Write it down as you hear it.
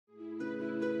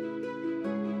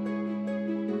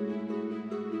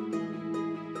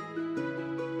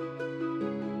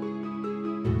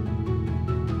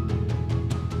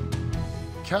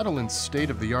Catalent's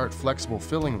state-of-the-art flexible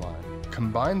filling line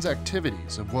combines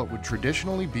activities of what would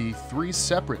traditionally be 3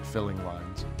 separate filling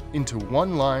lines into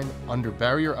one line under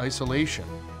barrier isolation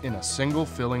in a single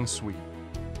filling suite.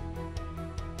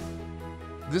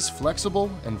 This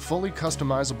flexible and fully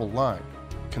customizable line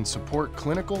can support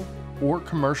clinical or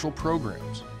commercial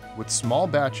programs with small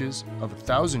batches of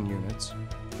 1,000 units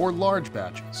or large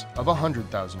batches of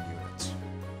 100,000 units.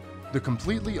 The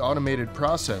completely automated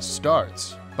process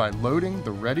starts by loading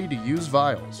the ready-to-use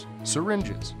vials,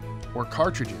 syringes, or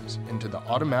cartridges into the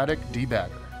automatic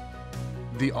debagger.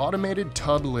 The automated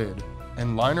tub lid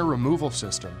and liner removal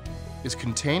system is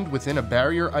contained within a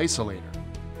barrier isolator,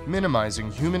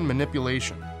 minimizing human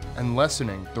manipulation and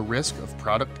lessening the risk of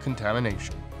product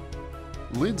contamination.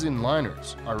 Lids in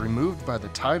liners are removed by the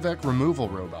Tyvek removal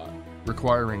robot,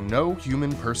 requiring no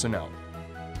human personnel.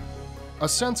 A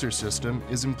sensor system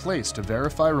is in place to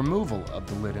verify removal of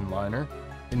the lid and liner,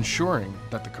 ensuring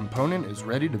that the component is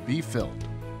ready to be filled.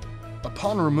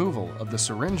 Upon removal of the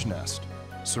syringe nest,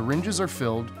 syringes are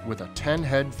filled with a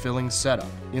 10-head filling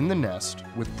setup in the nest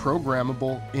with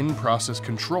programmable in-process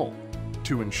control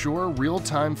to ensure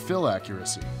real-time fill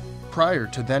accuracy prior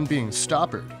to then being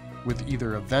stoppered with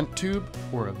either a vent tube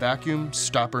or a vacuum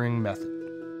stoppering method.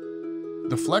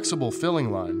 The flexible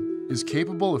filling line is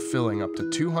capable of filling up to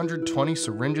 220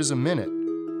 syringes a minute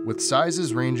with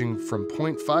sizes ranging from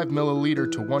 0.5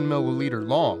 milliliter to 1 milliliter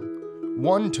long,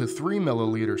 1 to 3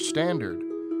 milliliter standard,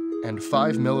 and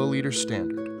 5 milliliter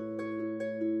standard.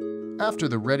 After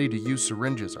the ready-to-use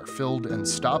syringes are filled and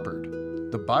stoppered,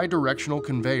 the bidirectional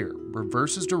conveyor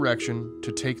reverses direction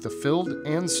to take the filled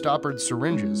and stoppered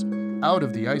syringes out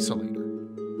of the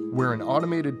isolator, where an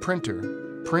automated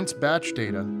printer prints batch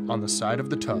data on the side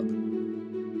of the tub.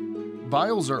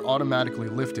 Vials are automatically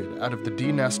lifted out of the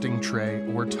denesting tray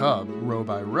or tub row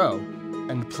by row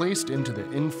and placed into the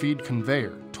in-feed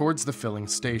conveyor towards the filling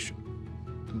station.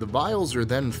 The vials are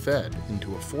then fed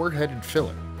into a 4-headed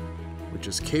filler, which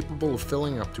is capable of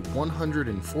filling up to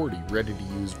 140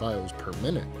 ready-to-use vials per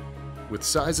minute, with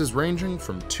sizes ranging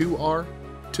from 2R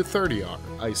to 30R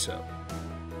ISO.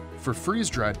 For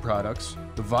freeze-dried products,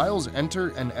 the vials enter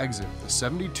and exit the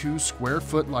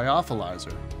 72-square-foot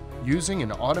lyophilizer using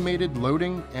an automated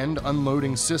loading and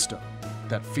unloading system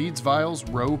that feeds vials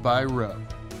row by row.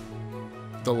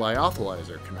 The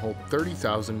lyophilizer can hold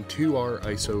 30,000 2R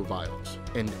ISO vials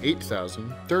and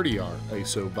 8,000 30R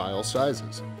ISO vial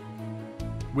sizes.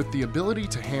 With the ability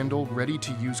to handle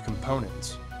ready-to-use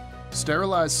components,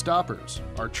 sterilized stoppers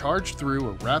are charged through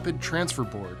a rapid transfer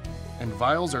board and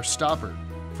vials are stoppered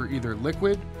for either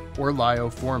liquid or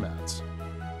lyo formats.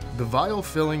 The vial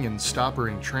filling and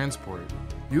stoppering transport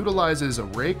utilizes a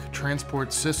rake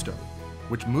transport system,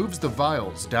 which moves the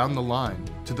vials down the line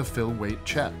to the fill weight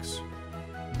checks.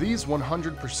 These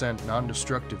 100%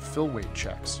 non-destructive fill weight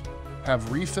checks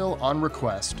have refill on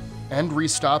request and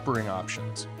restoppering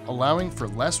options, allowing for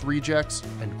less rejects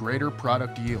and greater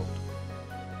product yield.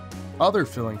 Other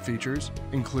filling features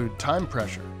include time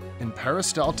pressure in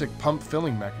peristaltic pump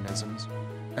filling mechanisms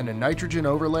and a nitrogen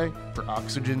overlay for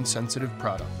oxygen-sensitive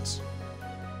products.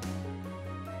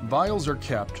 Vials are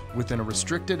kept within a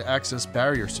restricted access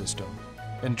barrier system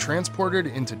and transported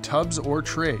into tubs or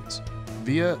trays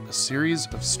via a series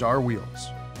of star wheels.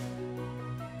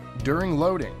 During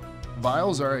loading,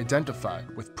 vials are identified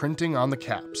with printing on the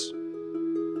caps.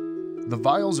 The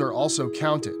vials are also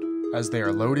counted as they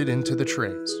are loaded into the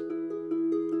trays.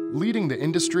 Leading the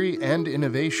industry and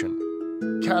innovation,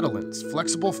 Catalent's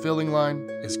flexible filling line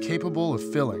is capable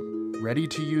of filling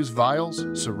ready-to-use vials,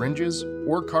 syringes,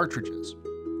 or cartridges.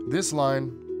 This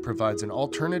line provides an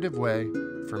alternative way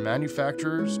for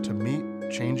manufacturers to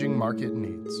meet changing market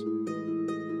needs.